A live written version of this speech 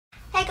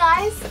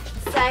Guys,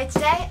 so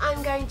today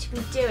I'm going to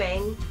be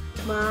doing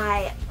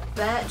my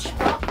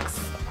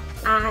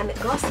Birchbox and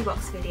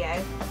Glossybox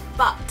video,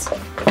 but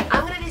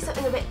I'm going to do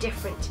something a bit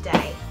different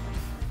today.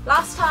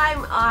 Last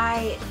time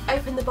I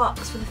opened the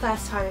box for the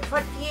first time in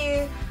front of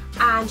you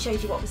and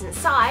showed you what was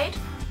inside,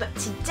 but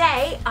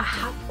today I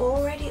have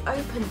already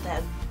opened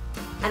them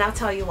and I'll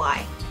tell you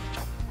why.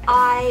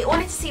 I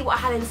wanted to see what I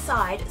had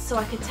inside so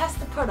I could test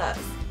the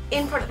products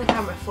in front of the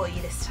camera for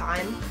you this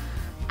time.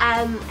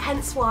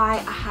 Hence why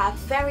I have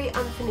very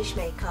unfinished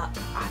makeup.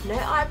 I have no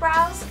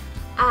eyebrows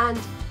and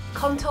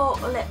contour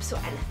or lips or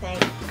anything.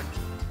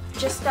 I've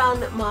just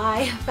done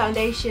my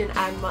foundation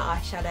and my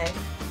eyeshadow.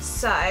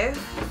 So I'm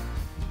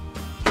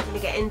going to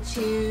get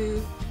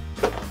into...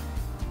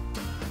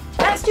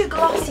 Let's do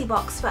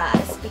Glossybox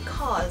first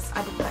because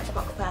I did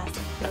Birchbox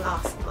first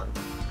last month.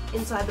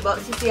 Inside the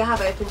box, you see I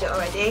have opened it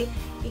already.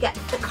 You get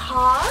the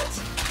card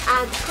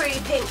and pretty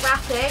pink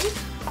wrapping.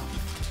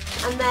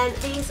 And then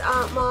these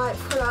are my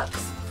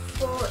products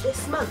for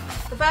this month.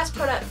 The first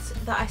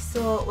product that I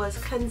saw was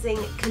Cleansing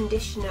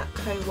Conditioner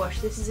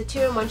Co-Wash. This is a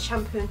 2-in-1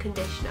 shampoo and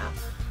conditioner.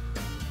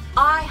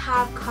 I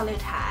have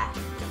coloured hair.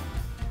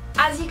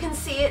 As you can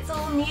see, it's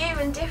all new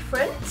and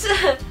different.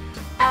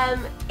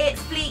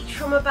 It's bleached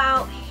from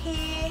about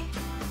here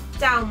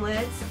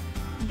downwards.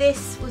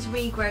 This was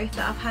regrowth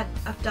that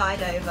I've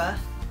dyed over.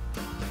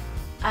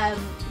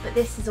 But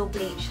this is all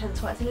bleached,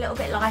 hence why it's a little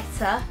bit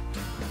lighter.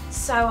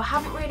 So I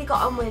haven't really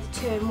got on with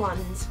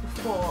 2-in-1s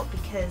before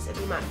because of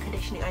the amount of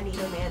conditioning I need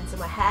on the ends of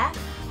my hair.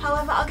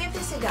 However, I'll give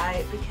this a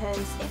go because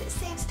if it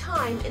saves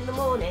time in the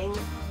morning,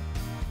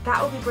 that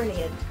will be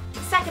brilliant. The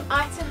second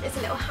item is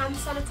a little hand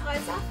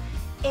sanitizer.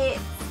 It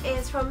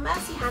is from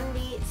Mercy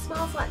Handy. It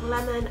smells like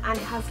lemon and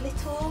it has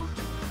little,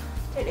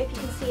 I don't know if you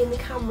can see in the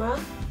camera,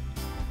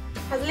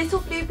 has little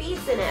blue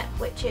beads in it,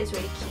 which is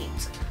really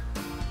cute.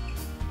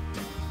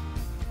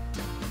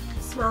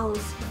 It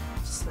smells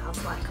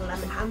like a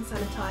lemon hand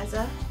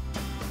sanitizer.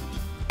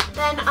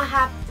 Then I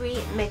have 3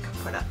 makeup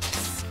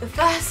products. The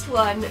first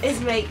one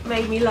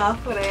made me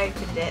laugh when I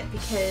opened it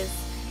because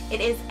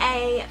it is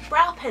a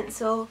brow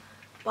pencil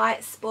by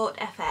Sport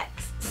FX.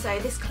 So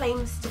this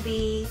claims to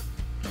be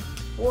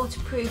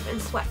waterproof and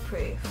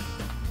sweatproof,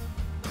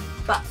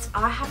 but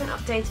I haven't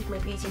updated my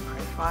beauty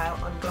profile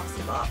on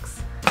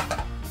Glossybox.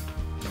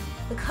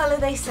 The colour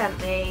they sent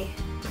me,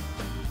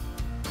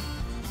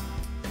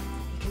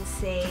 you can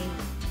see,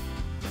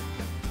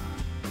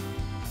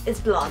 is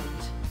blonde.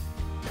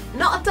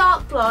 Not a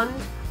dark blonde,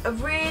 a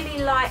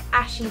really light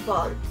ashy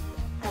blonde.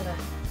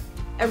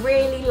 A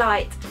really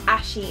light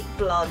ashy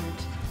blonde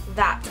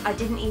that I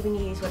didn't even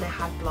use when I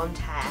had blonde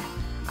hair.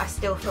 I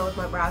still filled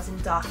my brows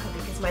in darker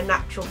because my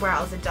natural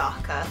brows are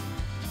darker.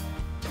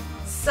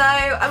 So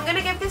I'm going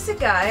to give this a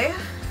go. I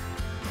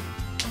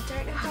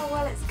don't know how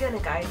well it's going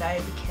to go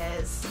though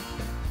because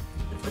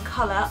of the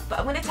colour, but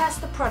I'm going to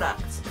test the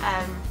product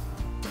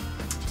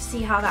to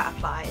see how that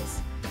applies.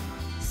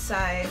 So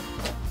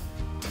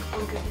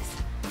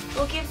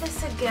we'll give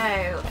this a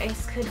go.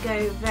 This could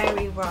go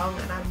very wrong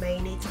and I may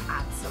need to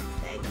add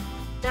something.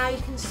 Now you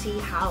can see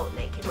how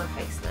naked my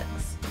face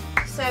looks.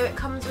 So it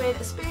comes with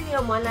a spoolie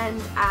on one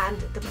end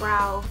and the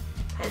brow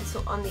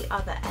pencil on the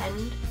other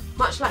end.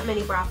 Much like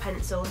many brow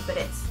pencils, but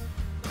it's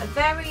a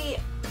very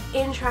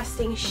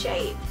interesting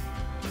shape.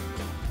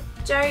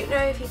 Don't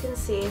know if you can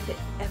see if it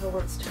ever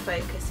wants to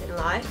focus in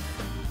life,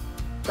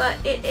 but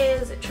it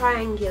is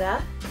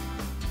triangular.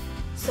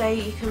 So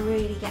you can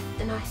really get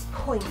a nice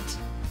point,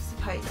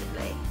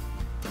 supposedly.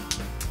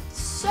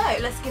 So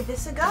let's give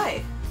this a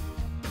go.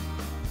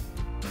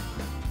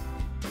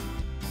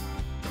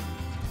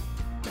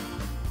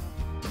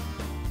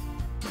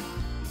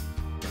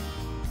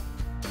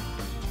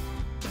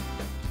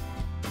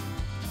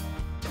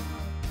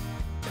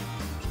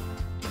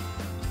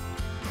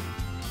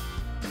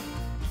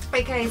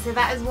 Okay, so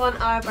that is one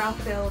eyebrow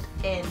filled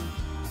in.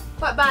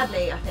 Quite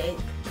badly, I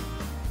think.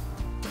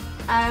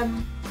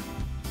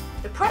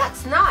 The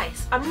product's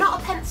nice. I'm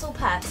not a pencil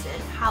person,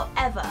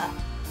 however,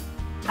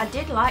 I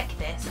did like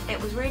this. It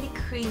was really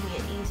creamy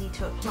and easy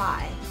to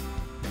apply.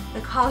 The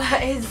colour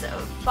is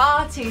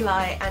far too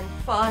light and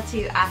far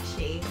too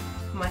ashy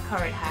for my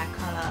current hair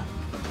colour,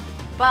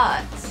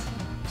 but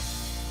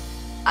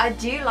I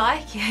do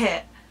like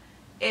it.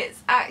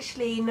 It's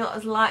actually not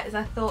as light as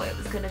I thought it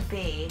was going to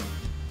be.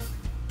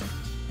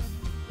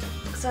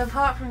 So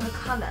apart from the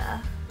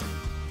colour, I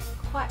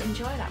quite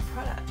enjoy that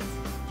product.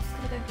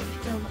 I'm going to go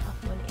quickly fill the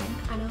other one in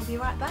and I'll be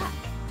right back.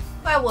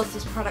 Where was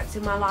this product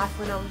in my life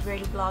when I was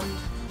really blonde?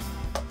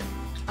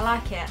 I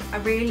like it. I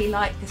really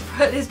like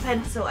this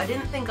pencil. I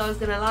didn't think I was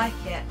going to like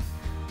it.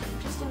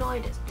 I'm just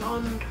annoyed it's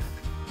blonde.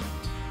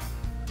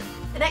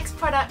 The next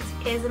product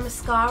is a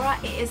mascara.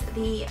 It is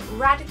the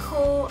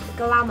Radical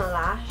Glamour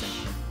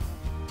Lash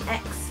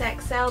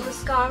XXL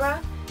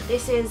mascara.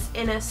 This is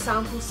in a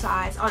sample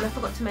size. Oh, and I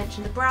forgot to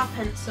mention the brow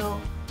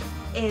pencil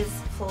is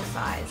full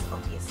size,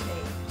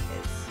 obviously,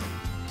 because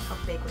how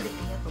big would it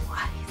be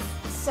otherwise?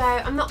 So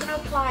I'm not going to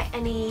apply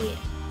any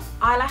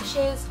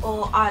eyelashes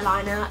or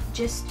eyeliner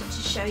just to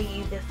show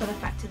you the full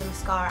effect of the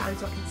mascara and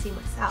so I can see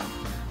myself.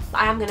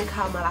 But I am going to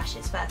curl my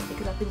lashes first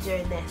because I've been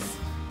doing this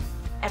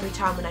every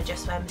time when I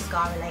just wear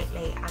mascara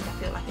lately and I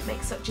feel like it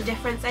makes such a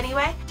difference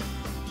anyway.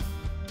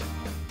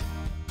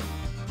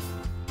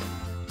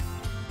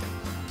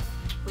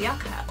 We are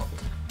curled.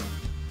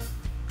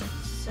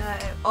 So,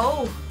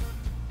 oh,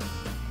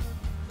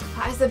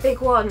 that is a big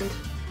wand.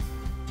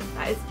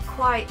 That is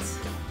quite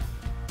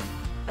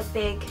a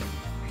big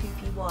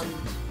poofy wand.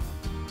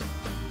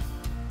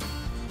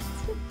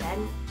 It's a bit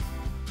bent.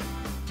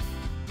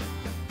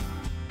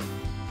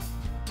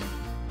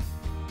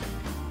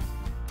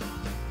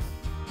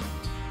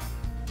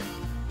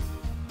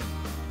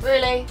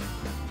 Really?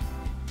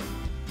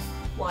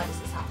 Why does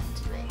this happen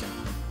to me?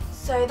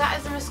 So that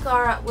is the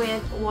mascara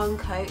with one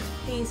coat.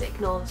 Please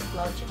ignore the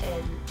splodge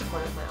in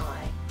one of my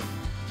eye.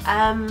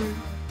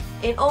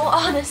 In all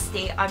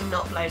honesty, I'm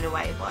not blown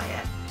away by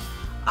it.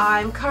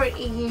 I'm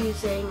currently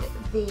using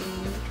the,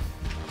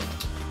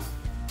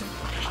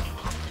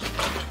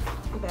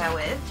 bear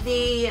with,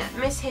 the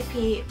Miss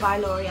Hippie by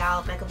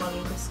L'Oreal Mega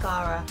Volume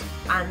Mascara,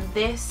 and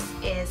this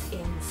is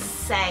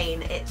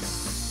insane. It's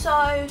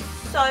so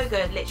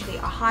good. Literally,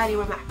 I highly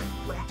recommend.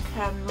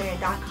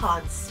 I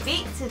can't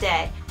speak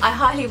today. I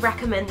highly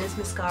recommend this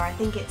mascara. I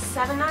think it's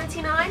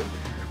 $7.99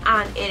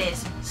 and it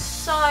is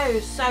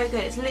so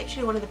good. It's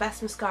literally one of the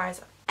best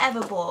mascaras I've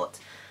ever bought,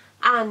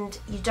 and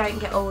you don't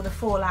get all the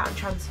fallout and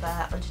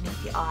transfer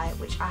underneath your eye,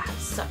 which I have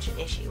such an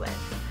issue with.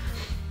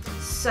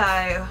 So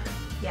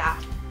yeah,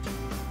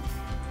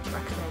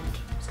 recommend.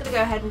 I'm just gonna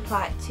go ahead and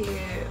apply it to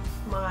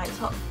my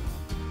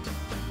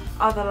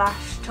other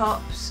lash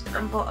tops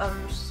and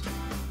bottoms,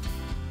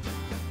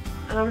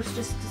 and I've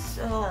just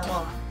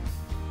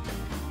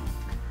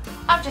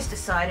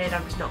decided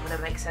I'm just not going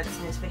to make sense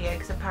in this video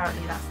because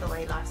apparently that's the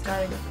way life's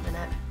going at the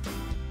minute.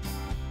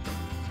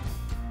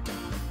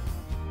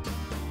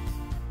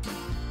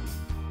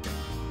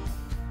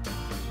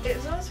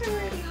 It's also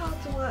really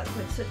hard to work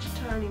with such a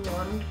tiny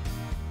wand.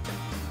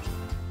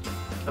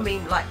 I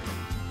mean, like,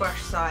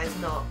 brush size,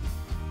 not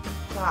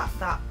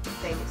that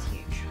thing is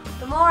huge.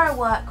 The more I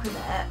work with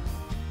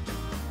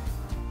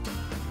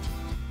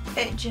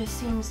it just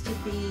seems to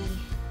be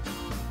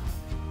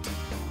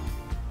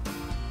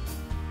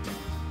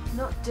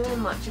not doing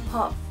much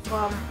apart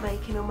from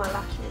making all my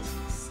lashes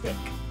stick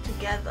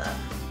together.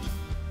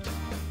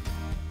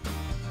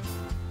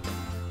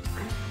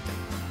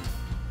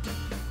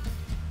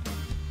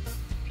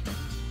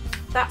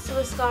 That's the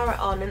mascara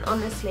on, and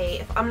honestly,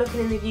 if I'm looking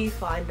in the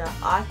viewfinder,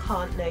 I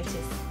can't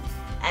notice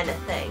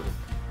anything.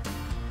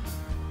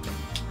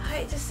 I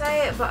hate to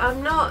say it, but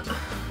I'm not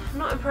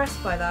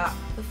impressed by that.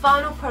 The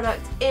final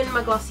product in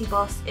my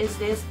Glossybox is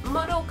this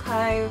Model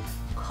Co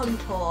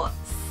contour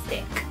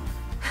stick.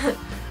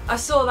 I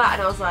saw that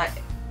and I was like,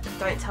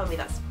 don't tell me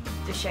that's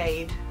the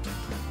shade. I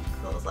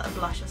thought it was like a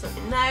blush or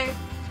something. No,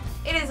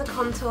 it is a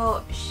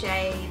contour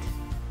shade.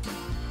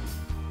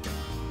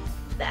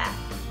 There.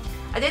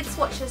 I did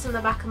swatch this on the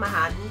back of my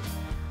hand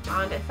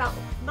and it felt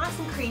nice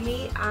and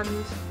creamy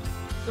and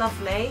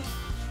lovely,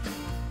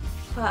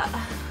 but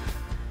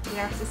you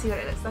have to see what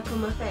it looks like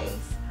on my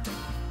face.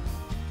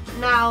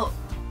 Now,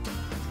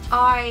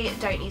 I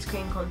don't use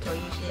cream contour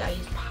usually, I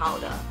use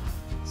powder,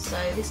 so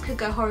this could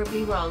go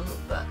horribly wrong,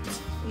 but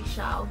we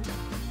shall see.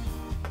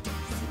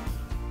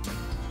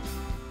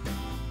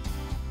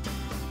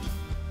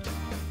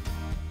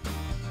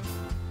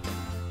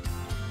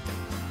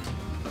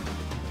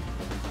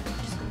 I'm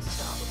just going to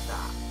start with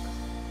that.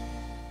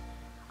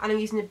 And I'm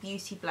using a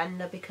beauty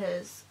blender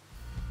because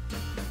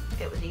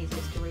it was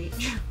easiest to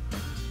reach.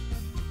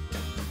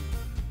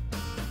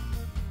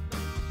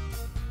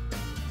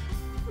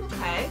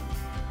 Okay.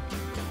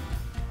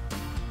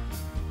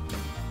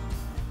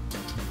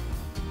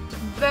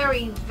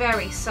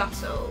 Very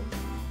subtle.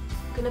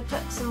 I'm gonna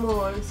put some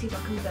more and see if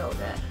I can build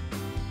it.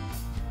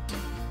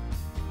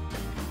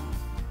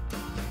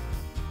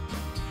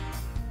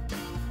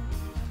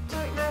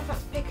 Don't know if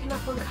that's picking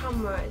up on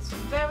camera. It's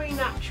very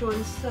natural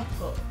and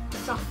supple.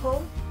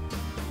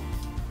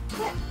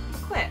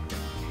 Quit.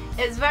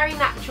 It's very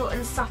natural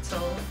and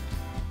subtle,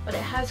 but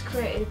it has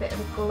created a bit of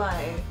a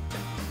glow.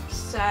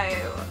 So,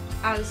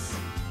 as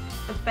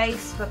a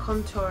base for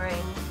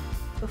contouring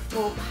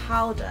before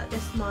powder,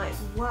 this might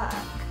work.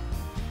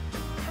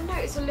 I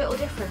notice a little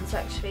difference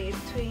actually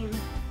between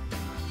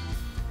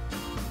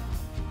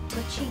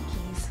the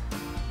cheekies.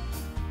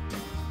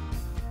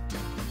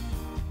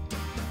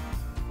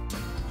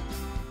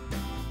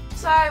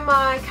 So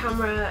my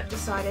camera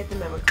decided the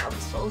memory card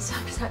was full, so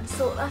I just had to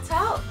sort that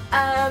out.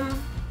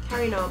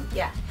 Carrying on,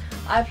 yeah.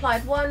 I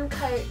applied one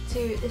coat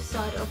to this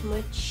side of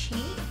my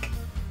cheek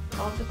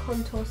of the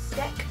contour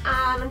stick,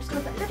 and I'm just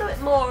going to put a little bit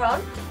more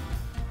on.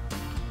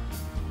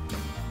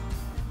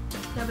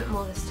 A little bit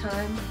more this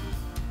time.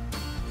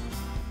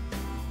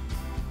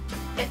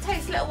 It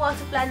takes a little while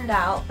to blend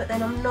out, but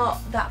then I'm not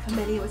that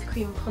familiar with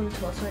cream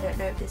contour, so I don't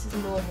know if this is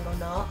normal or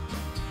not.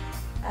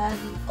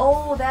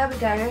 Oh, there we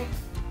go.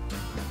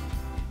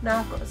 Now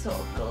I've got a sort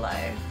of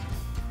glow.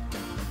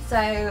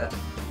 So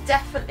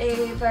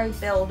Definitely very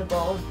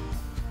buildable,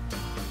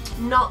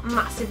 not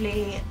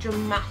massively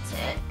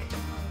dramatic,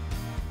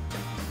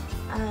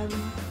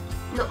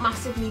 not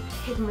massively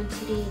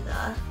pigmented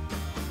either.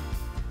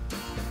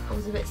 I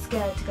was a bit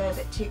scared to go a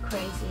bit too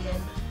crazy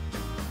and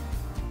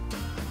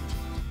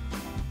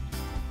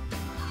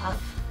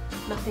have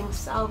nothing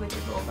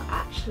salvageable, but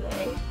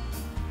actually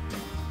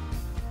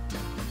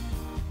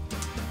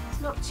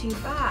it's not too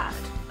bad.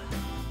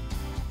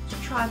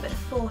 Let's try a bit of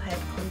forehead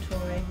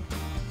contouring.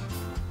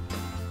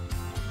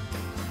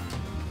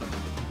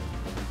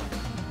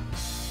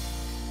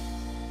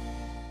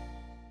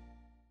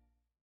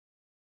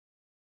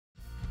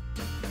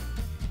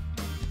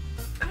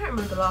 I don't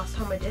remember the last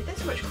time I did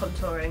this much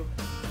contouring.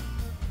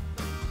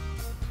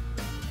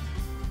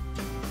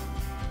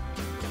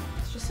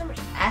 It's just so much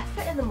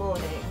effort in the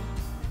morning.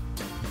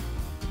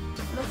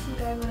 Nothing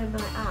going on a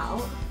night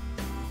out.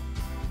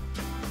 I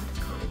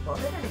just can't be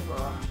bothered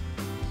anymore.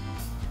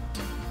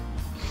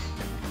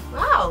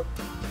 Wow!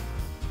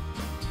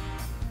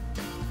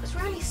 It's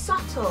really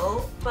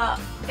subtle, but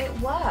it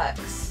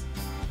works.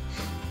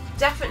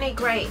 Definitely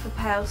great for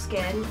pale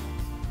skin.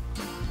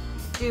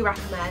 Do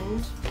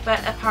recommend, but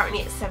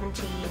apparently it's £17.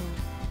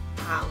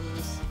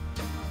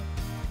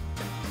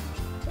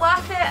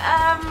 Worth it,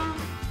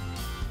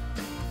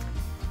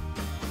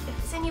 if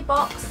it's in your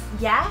box,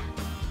 yeah.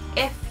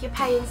 If you're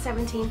paying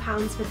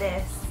 £17 for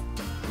this,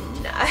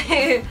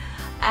 no.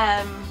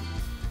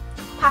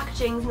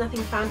 Packaging's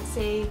nothing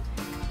fancy.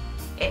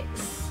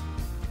 It's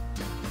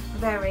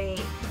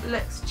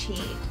looks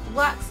cheap,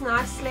 works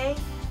nicely,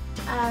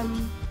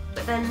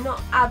 but then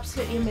not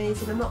absolutely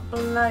amazing. I'm not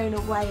blown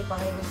away by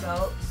the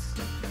results,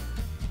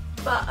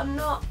 but I'm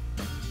not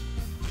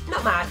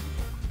mad.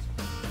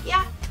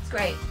 Yeah, it's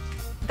great.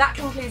 That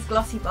concludes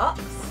GLOSSYBOX.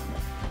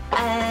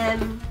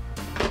 Then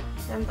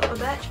we've got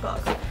the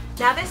Birchbox.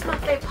 Now this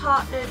month they've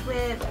partnered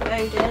with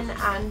Odin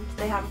and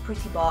they have a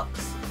pretty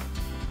box.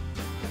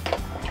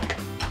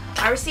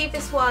 I received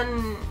this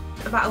one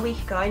about a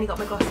week ago. I only got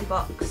my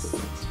GLOSSYBOX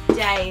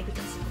today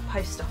because of the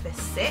post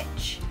office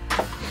sitch.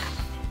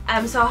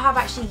 So I have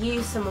actually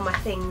used some of my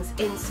things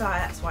inside,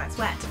 that's why it's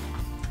wet.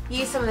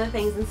 Used some of the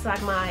things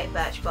inside my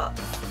Birchbox.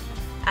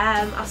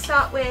 I'll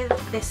start with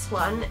this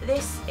one.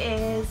 This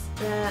is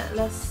the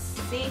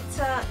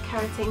Glossita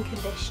Keratin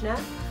Conditioner.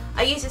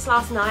 I used this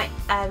last night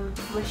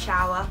for my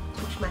shower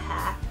to wash my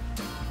hair,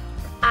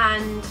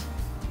 and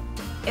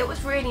it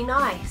was really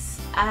nice.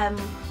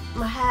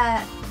 My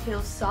hair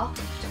feels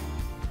soft-ish.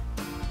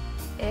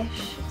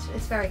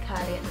 It's very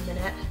curly at the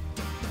minute.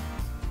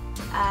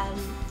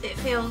 It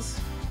feels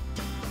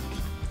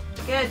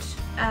good.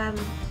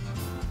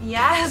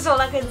 Yeah, that's all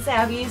I can say.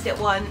 I've used it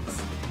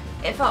once.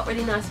 It felt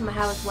really nice when my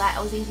hair was wet.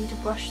 It was easy to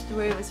brush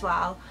through as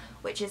well,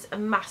 which is a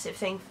massive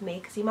thing for me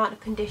because the amount of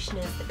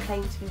conditioners that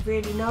claim to be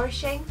really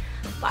nourishing,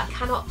 but I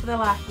cannot for the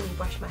life of me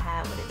brush my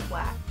hair when it's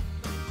wet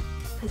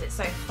because it's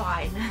so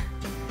fine.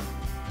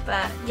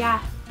 But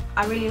yeah,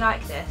 I really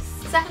like this.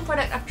 Second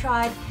product I've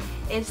tried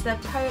is the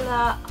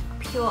Polar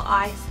Pure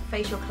Ice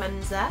Facial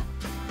Cleanser.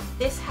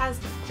 This has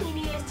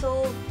teeny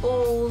little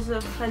balls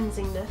of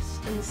cleansingness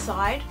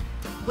inside,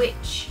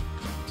 which,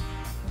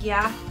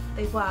 yeah,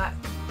 they work.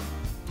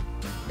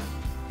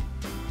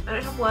 I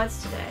don't have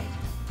words today.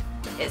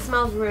 It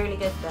smells really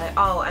good though.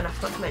 Oh, and I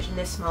forgot to mention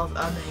this smells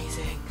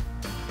amazing.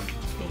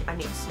 I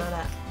need to smell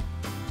it.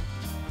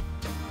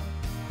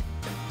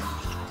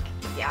 Oh,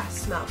 yeah, it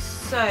smells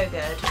so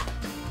good.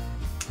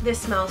 This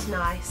smells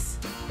nice.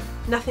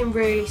 Nothing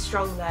really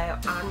strong though,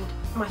 and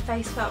my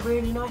face felt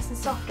really nice and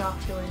soft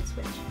afterwards,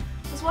 which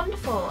was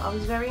wonderful. I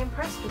was very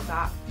impressed with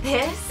that.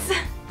 This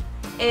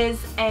is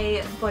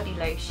a body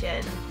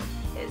lotion.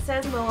 It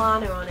says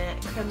Moana on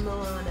it, Creme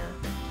Moana,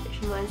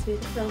 which reminds me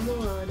of the film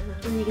Moana.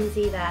 And you can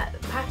see that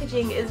the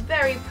packaging is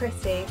very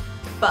pretty,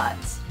 but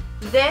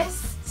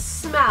this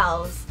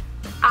smells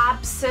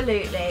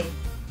absolutely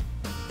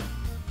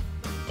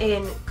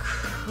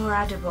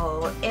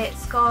incredible.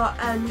 It's got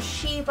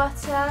shea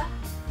butter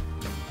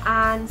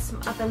and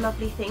some other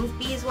lovely things,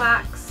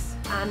 beeswax,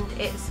 and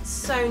it's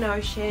so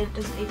nourishing, it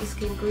doesn't leave your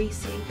skin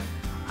greasy,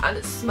 and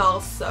it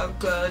smells so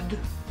good.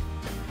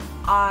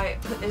 I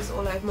put this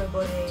all over my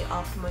body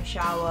after my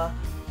shower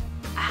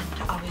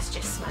and I was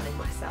just smelling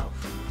myself.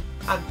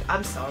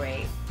 I'm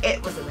sorry,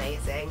 it was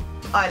amazing.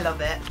 I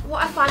love it.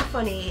 What I find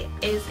funny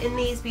is in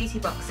these beauty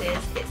boxes,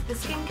 it's the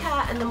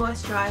skincare and the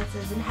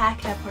moisturisers and hair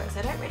care products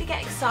I don't really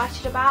get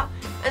excited about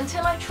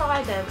until I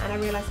try them and I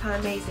realise how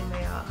amazing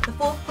they are. The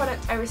fourth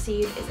product I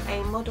received is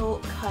a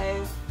Model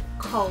Co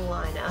Kohl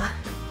Liner.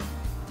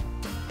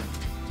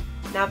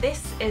 Now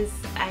this is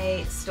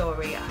a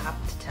story I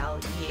have to tell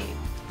you.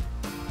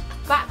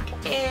 Back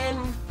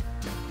in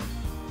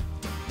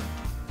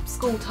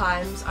school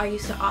times, I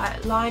used to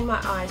line my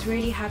eyes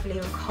really heavily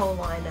with kohl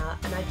liner,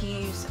 and I'd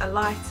use a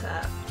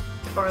lighter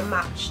or a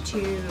match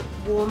to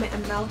warm it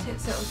and melt it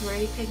so it was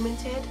really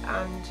pigmented,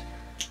 and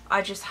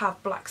I just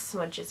have black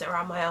smudges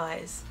around my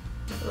eyes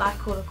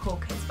like all the cool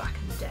kids back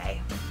in the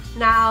day.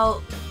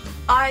 Now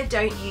I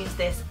don't use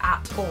this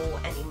at all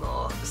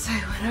anymore, so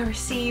when I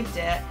received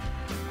it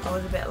I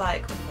was a bit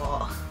like,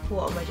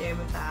 what am I doing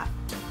with that?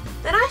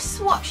 Then I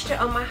swatched it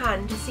on my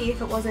hand to see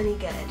if it was any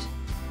good,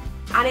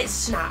 and it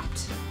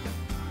snapped.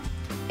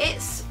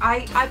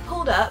 I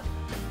pulled up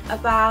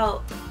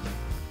about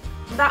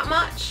that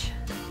much,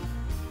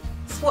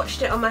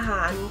 swatched it on my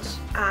hand,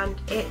 and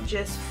it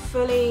just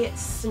fully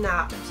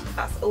snapped.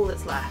 That's all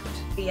that's left.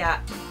 But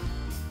yeah,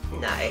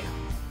 no,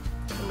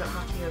 I'm not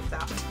happy with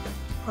that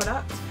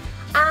product.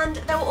 And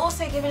they were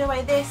also giving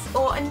away this,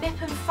 or a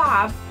Nip and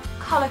Fab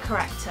colour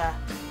corrector.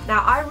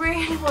 Now I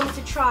really wanted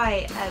to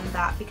try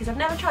that because I've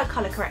never tried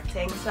colour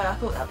correcting, so I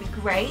thought that would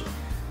be great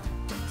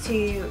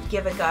to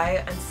give a go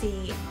and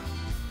see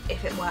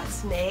if it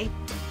works for me.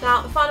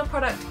 Now the final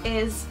product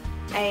is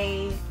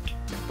a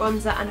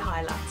bronzer and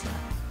highlighter.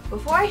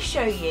 Before I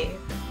show you,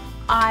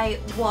 I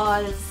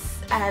was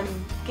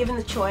given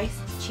the choice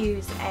to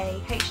choose a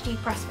HD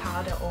pressed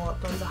powder or a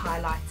bronzer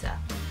highlighter.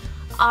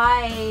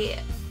 I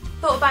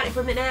thought about it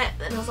for a minute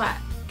and I was like,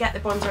 get the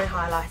bronzer and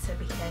highlighter,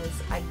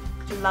 because I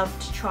love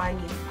to try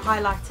new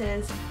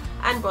highlighters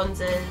and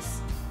bronzers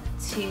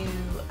to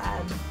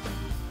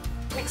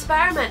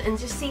experiment and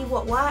just see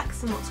what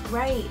works and what's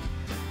great.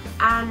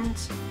 And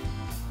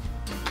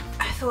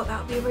I thought that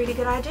would be a really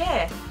good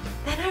idea.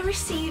 Then I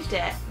received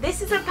it.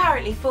 This is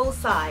apparently full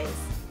size.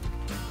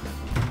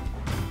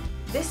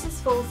 This is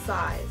full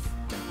size.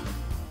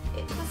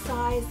 It's the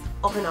size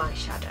of an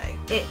eyeshadow.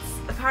 It's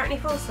apparently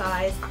full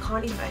size. I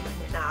can't even open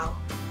it now.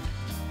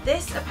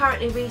 This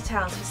apparently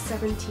retails for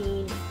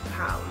 £17.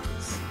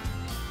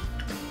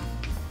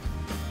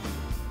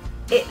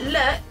 It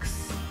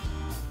looks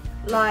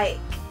like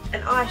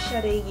an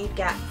eyeshadow you'd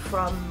get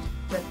from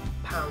the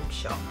pound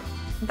shop.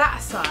 That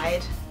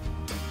aside,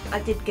 I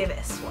did give it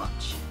a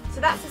swatch.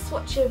 So that's a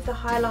swatch of the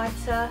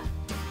highlighter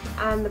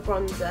and the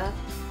bronzer.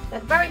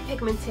 They're very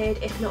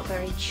pigmented, if not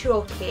very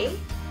chalky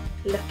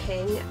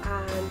looking,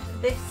 and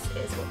this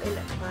is what they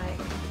look like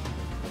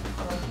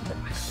on the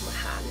back of my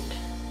hand.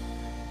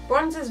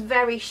 Bronzer's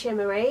very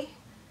shimmery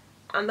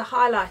and the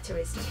highlighter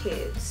is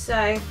too.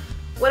 So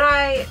when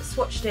I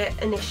swatched it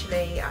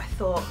initially, I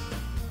thought,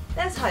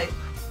 there's hope.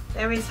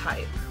 There is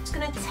hope. I'm just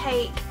going to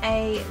take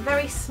a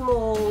very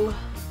small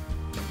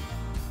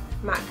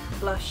MAC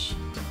blush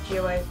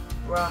duo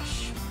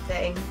brush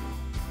thing,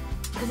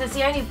 because it's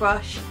the only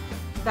brush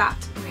that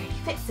really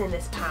fits in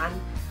this pan,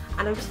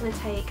 and I'm just going to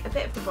take a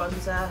bit of the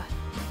bronzer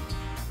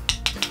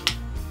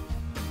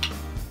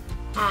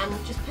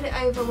and just put it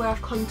over where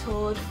I've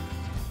contoured.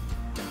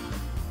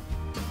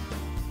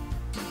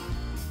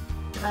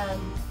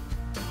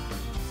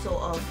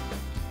 Sort of.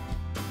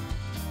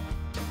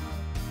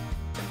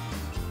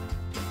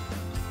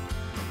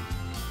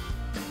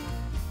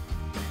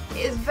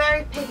 It is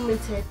very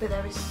pigmented, but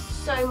there is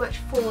so much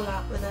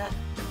fallout with it.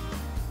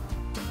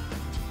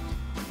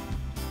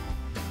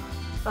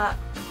 But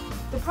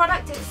the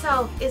product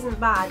itself isn't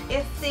bad.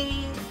 If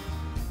the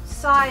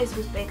size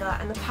was bigger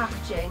and the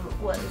packaging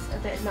was a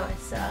bit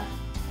nicer,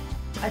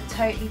 I'd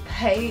totally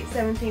pay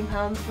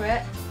 £17 for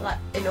it, like,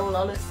 in all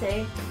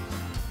honesty.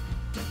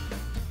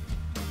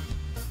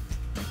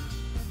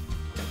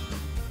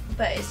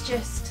 But it's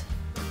just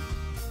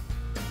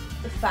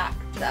the fact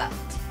that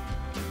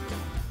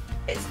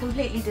it's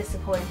completely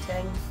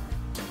disappointing.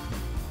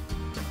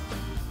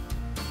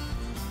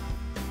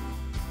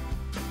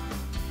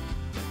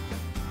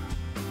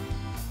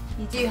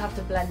 You do have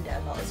to blend it a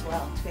lot as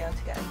well to be able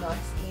to get a nice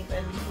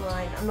even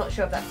line. I'm not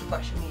sure if that's the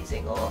brush I'm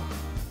using or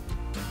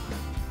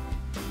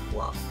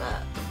what,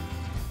 but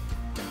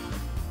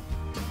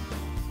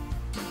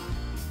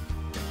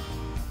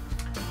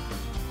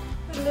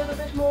a little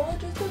bit more,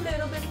 just a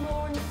little bit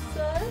more on this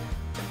side.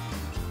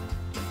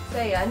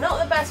 So yeah,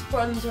 not the best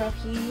bronzer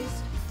I've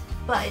used,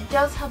 but it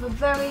does have a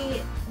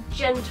very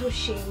gentle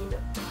sheen,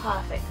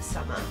 perfect for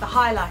summer. The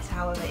highlighter,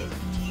 however, is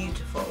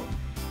beautiful.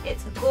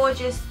 It's a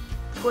gorgeous,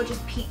 gorgeous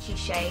peachy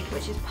shade,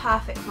 which is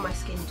perfect for my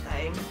skin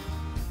tone.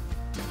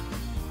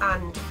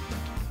 And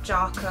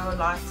darker or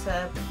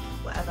lighter,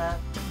 whatever,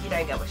 you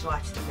don't get much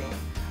lighter than me.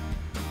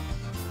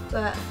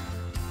 But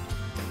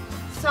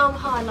some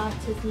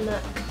highlighters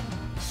look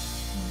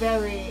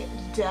very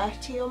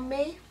dirty on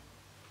me,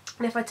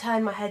 and if I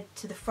turn my head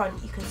to the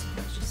front you can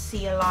just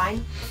see a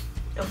line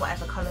of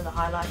whatever colour the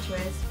highlighter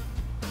is.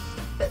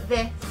 But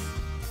this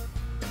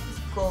is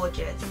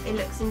gorgeous. It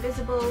looks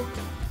invisible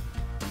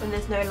when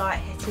there's no light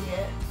hitting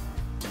it,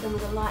 then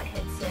when the light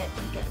hits it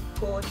you get a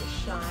gorgeous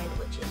shine,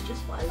 which is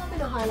just what I love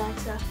in a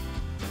highlighter.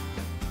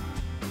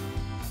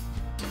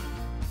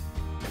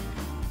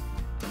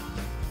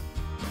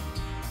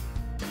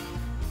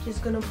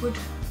 Just gonna put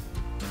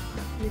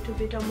a little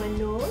bit on my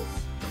nose.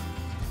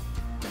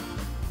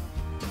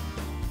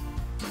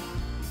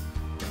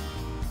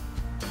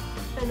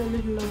 And a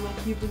little on my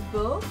cupid's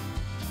bow.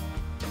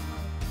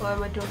 Why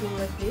am I talking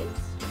like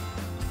this?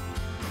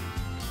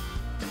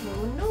 No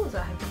one knows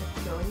I have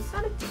kept going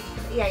sanity.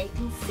 But yeah, you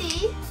can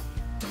see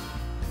the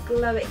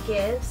glow it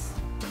gives.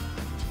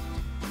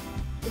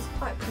 It's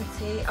quite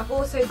pretty. I've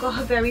also got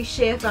a very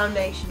sheer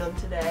foundation on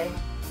today.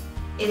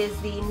 It is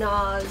the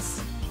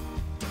NARS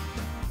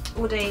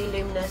All Day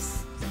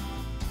Luminous,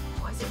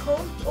 what is what's it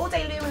called? All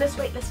Day Luminous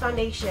Weightless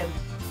Foundation.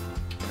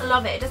 I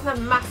love it. It doesn't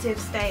have massive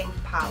staying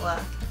power,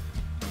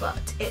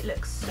 but it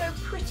looks so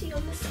pretty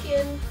on the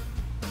skin.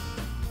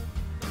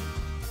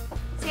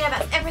 So yeah,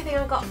 that's everything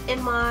I got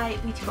in my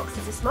beauty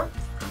boxes this month.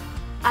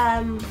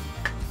 I'm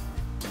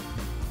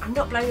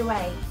not blown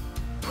away.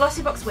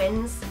 GLOSSYBOX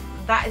wins,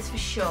 that is for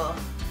sure.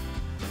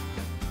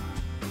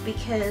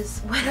 Because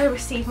when I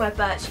received my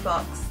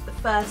Birchbox, the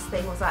first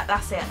thing was like,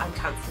 that's it, I'm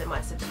cancelling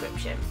my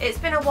subscription. It's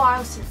been a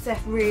while since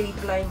they've really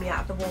blown me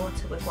out of the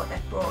water with what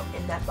they've brought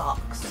in their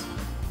box.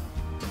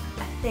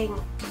 I think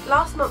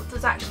last month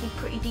was actually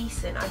pretty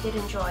decent, I did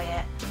enjoy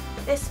it.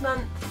 This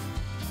month,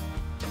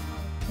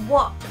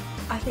 what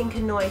I think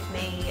annoyed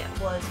me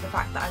was the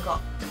fact that I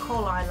got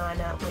kohl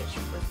eyeliner which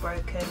was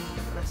broken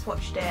and I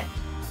swatched it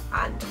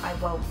and I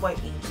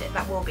won't use it.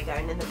 That will be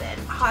going in the bin.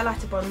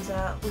 Highlighter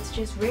bronzer was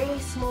just really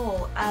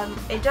small.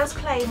 It does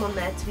claim on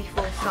there to be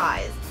full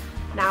size.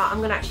 Now I'm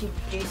going to actually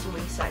do some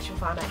research and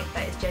find out if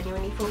that is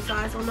genuinely full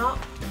size or not.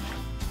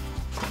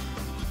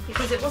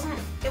 Because it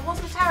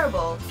wasn't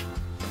terrible.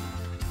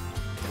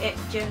 It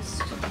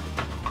just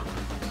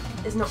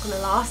is not going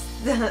to last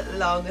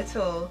long at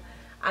all.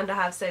 And I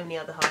have so many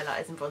other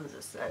highlighters and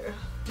bronzers, so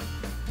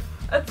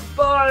it's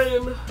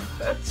fine.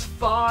 It's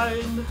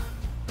fine.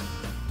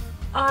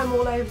 I'm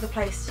all over the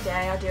place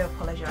today, I do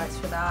apologise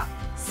for that.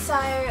 So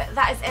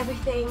that is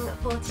everything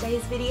for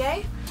today's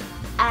video.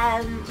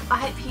 I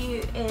hope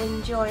you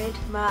enjoyed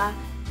my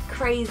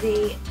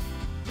crazy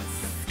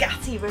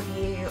scatty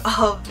review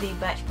of the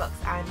Birchbox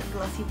and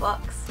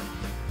GLOSSYBOX.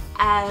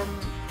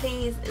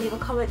 Please leave a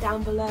comment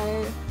down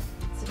below,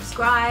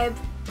 subscribe,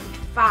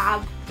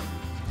 fab,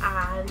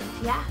 and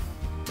yeah,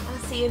 I'll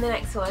see you in the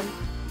next one.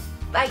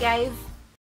 Bye guys!